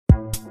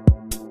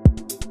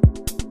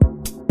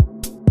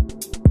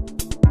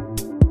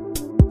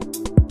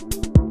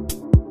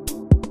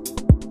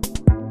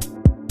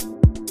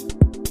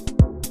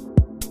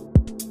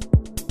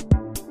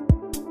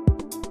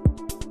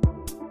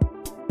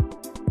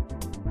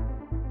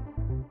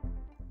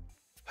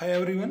Hi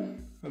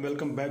everyone,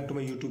 welcome back to my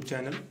YouTube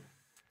channel.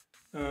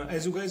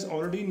 As you guys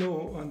already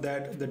know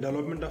that the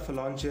development of a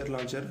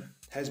launcher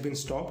has been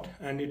stopped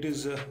and it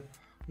is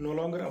no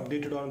longer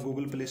updated on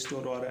Google Play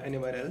Store or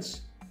anywhere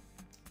else.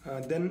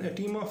 Then a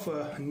team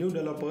of new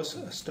developers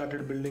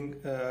started building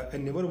a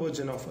newer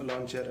version of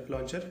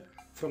Lawnchair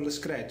from the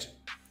scratch,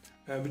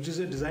 which is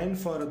designed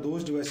for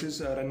those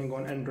devices running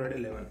on Android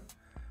 11.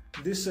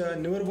 This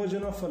newer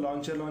version of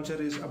Lawnchair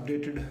is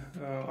updated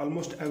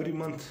almost every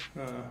month,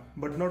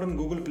 but not on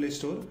Google Play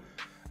Store.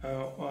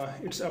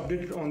 It's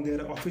updated on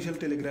their official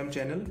Telegram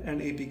channel and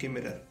APK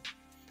Mirror.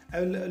 I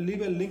will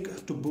leave a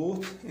link to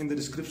both in the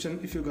description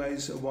if you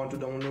guys want to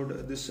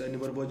download this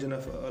newer version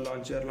of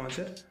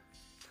Lawnchair.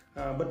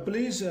 But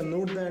please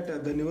note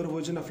that the newer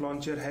version of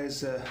Lawnchair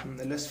has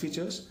less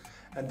features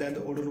than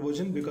the older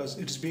version because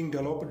it's being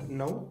developed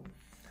now,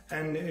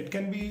 and it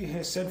can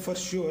be said for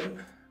sure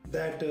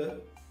that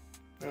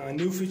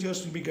new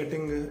features will be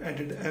getting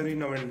added every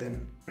now and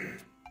then.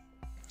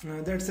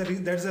 That's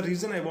the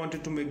reason I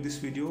wanted to make this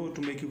video,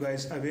 to make you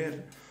guys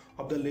aware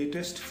of the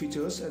latest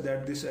features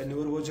that this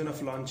newer version of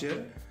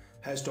Lawnchair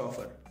has to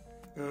offer.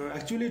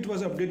 Actually, it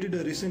was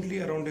updated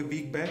recently around a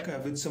week back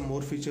with some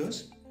more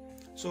features.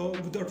 So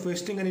without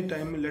wasting any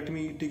time, let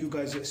me take you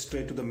guys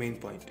straight to the main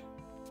point.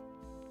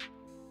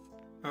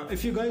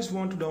 If you guys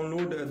want to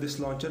download this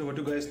launcher, what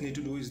you guys need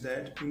to do is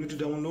that you need to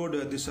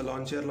download this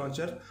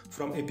launcher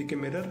from APK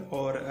Mirror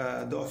or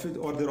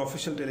their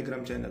official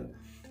Telegram channel.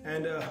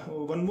 And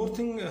one more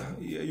thing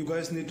you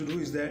guys need to do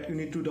is that you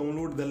need to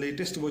download the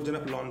latest version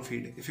of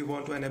Lawnfeed if you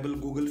want to enable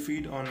Google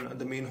Feed on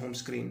the main home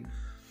screen.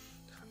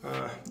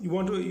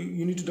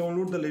 You need to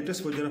download the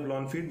latest version of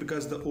Lawnfeed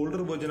because the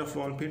older version of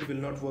Lawnfeed will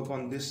not work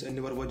on this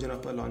newer version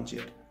of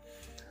Lawnchair.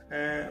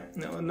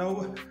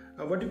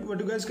 What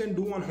you guys can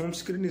do on home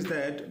screen is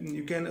that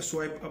you can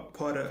swipe up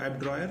for app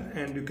drawer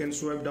and you can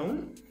swipe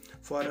down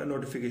for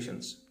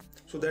notifications.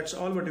 So that's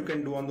all what you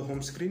can do on the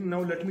home screen.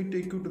 Now let me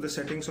take you to the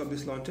settings of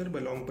this launcher by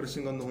long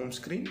pressing on the home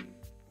screen.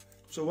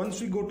 So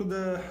once we go to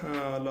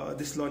the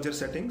this launcher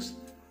settings,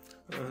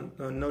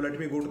 now let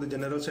me go to the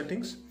general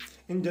settings.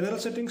 In general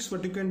settings,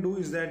 what you can do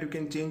is that you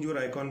can change your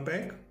icon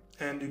pack,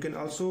 and you can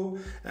also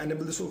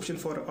enable this option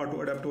for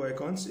auto adapt to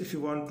icons. If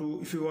you want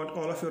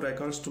all of your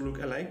icons to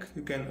look alike,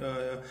 you can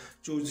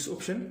choose this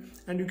option,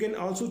 and you can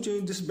also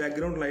change this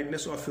background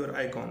lightness of your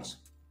icons,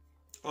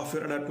 of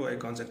your adapt to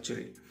icons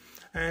actually.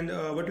 And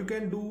what you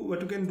can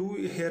do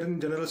here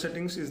in general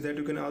settings is that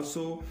you can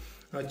also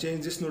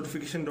change this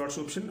notification dots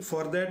option.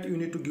 For that, you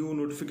need to give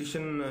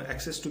notification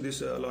access to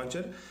this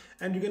launcher,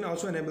 and you can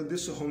also enable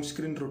this home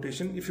screen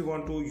rotation if you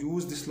want to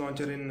use this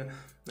launcher in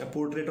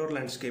portrait or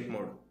landscape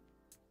mode.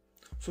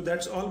 So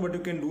that's all what you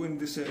can do in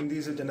these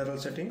general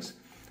settings.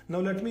 Now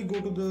let me go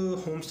to the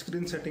home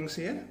screen settings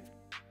here.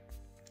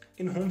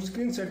 In home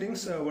screen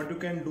settings, what you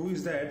can do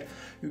is that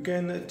you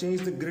can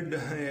change the grid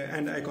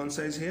and icon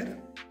size here,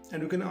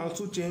 and you can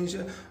also change,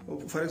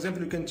 for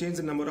example, you can change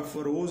the number of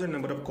rows and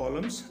number of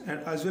columns, and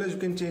as well as you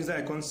can change the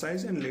icon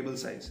size and label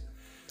size.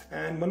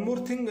 And one more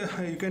thing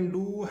you can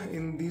do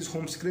in these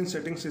home screen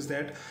settings is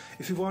that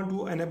if you want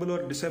to enable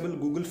or disable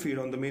Google Feed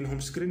on the main home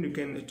screen, you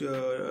can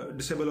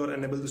disable or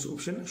enable this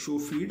option, show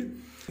feed.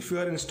 If you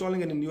are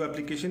installing any new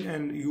application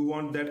and you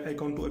want that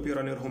icon to appear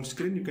on your home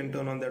screen, you can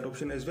turn on that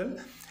option as well.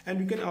 And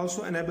you can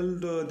also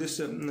enable this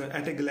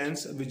at a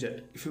glance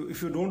widget.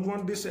 If you don't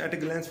want this at a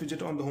glance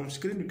widget on the home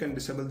screen, you can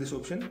disable this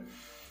option.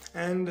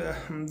 And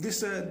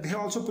they have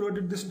also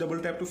provided this double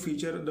tap to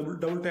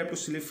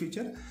sleep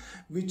feature,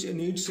 which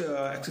needs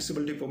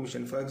accessibility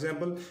permission. For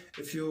example,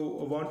 if you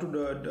want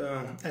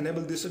to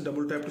enable this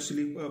double tap to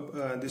sleep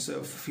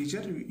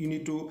feature, you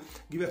need to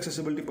give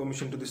accessibility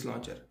permission to this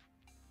launcher.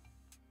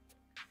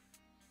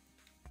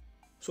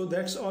 So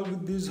that's all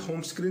with these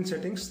home screen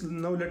settings.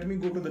 Now let me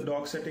go to the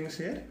dock settings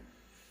here.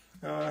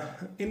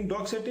 In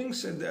dock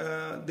settings,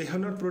 they have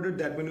not provided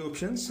that many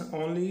options.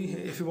 Only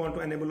if you want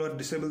to enable or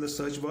disable the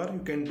search bar, you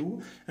can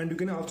do, and you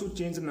can also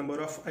change the number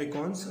of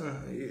icons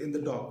in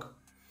the dock.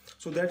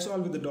 So that's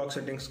all with the dock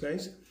settings,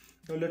 guys.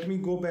 Now let me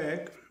go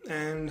back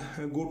and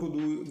go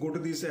to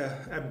these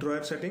app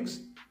drawer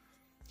settings.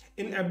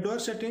 In app drawer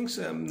settings,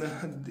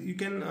 you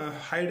can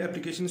hide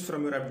applications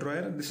from your app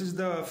drawer. This is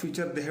the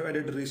feature they have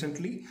added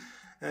recently.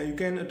 You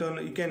can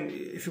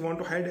if you want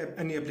to hide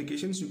any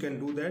applications, you can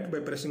do that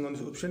by pressing on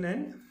this option,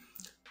 and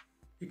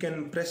you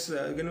can press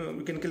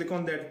you can click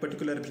on that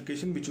particular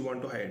application which you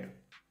want to hide.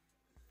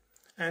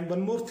 And one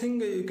more thing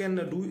you can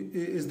do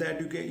is that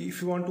if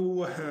you want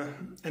to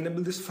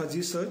enable this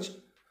fuzzy search,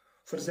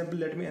 for example,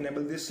 let me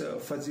enable this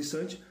fuzzy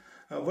search.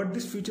 What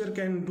this feature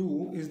can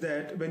do is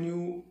that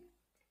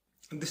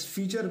this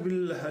feature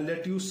will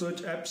let you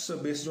search apps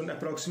based on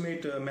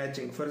approximate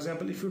matching. For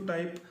example, if you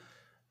type,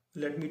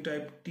 let me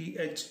type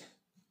TH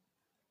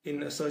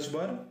in a search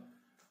bar.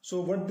 So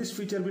what this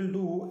feature will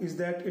do is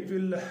that it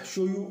will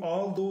show you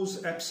all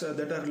those apps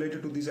that are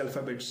related to these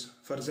alphabets.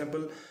 For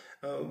example,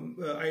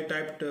 I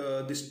typed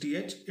this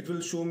TH, it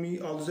will show me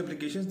all those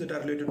applications that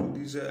are related to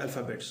these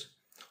alphabets.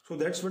 So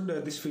that's what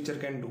this feature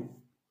can do.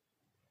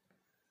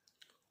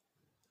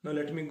 Now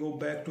let me go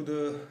back to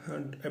the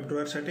app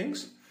drawer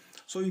settings.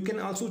 So you can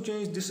also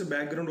change this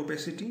background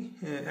opacity,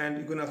 and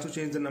you can also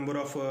change the number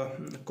of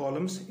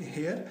columns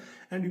here,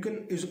 and you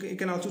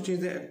can also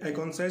change the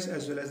icon size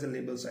as well as the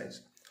label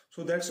size.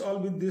 So that's all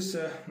with this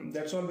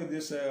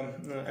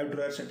app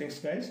drawer settings,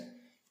 guys.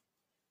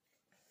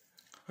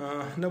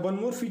 Now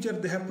one more feature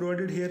they have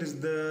provided here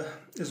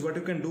is what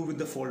you can do with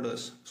the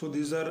folders. So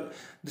this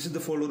is the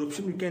folder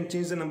option. You can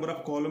change the number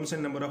of columns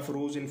and number of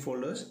rows in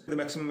folders. The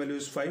maximum value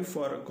is 5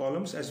 for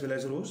columns as well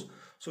as rows.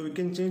 So we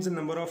can change the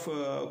number of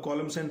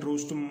columns and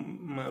rows to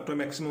a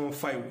maximum of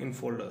 5 in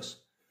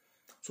folders.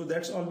 So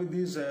that's all with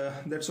these.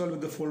 That's all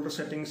with the folder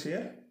settings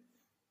here.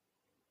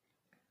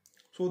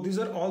 So these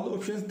are all the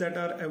options that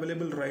are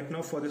available right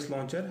now for this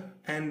launcher.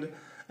 And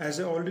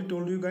as I already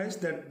told you guys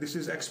that this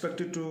is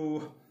expected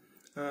to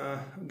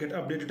get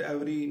updated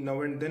every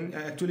now and then.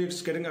 Actually,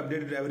 it's getting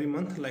updated every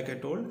month, like I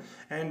told,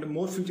 and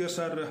more features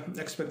are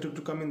expected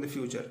to come in the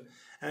future.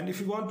 And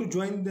if you want to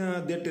join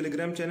their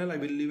Telegram channel, I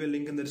will leave a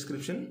link in the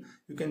description.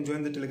 You can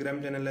join the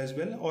Telegram channel as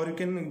well, or you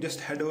can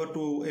just head over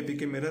to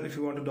APK Mirror if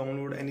you want to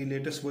download any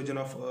latest version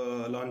of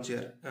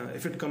Lawnchair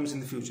if it comes in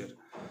the future.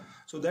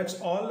 So that's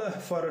all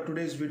for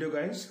today's video,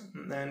 guys,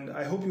 and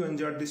I hope you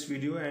enjoyed this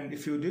video. And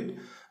if you did,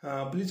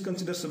 please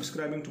consider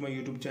subscribing to my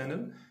YouTube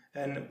channel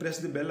and press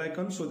the bell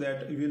icon so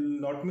that you will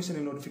not miss any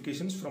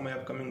notifications from my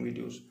upcoming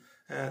videos.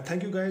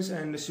 Thank you guys,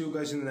 and see you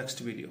guys in the next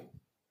video.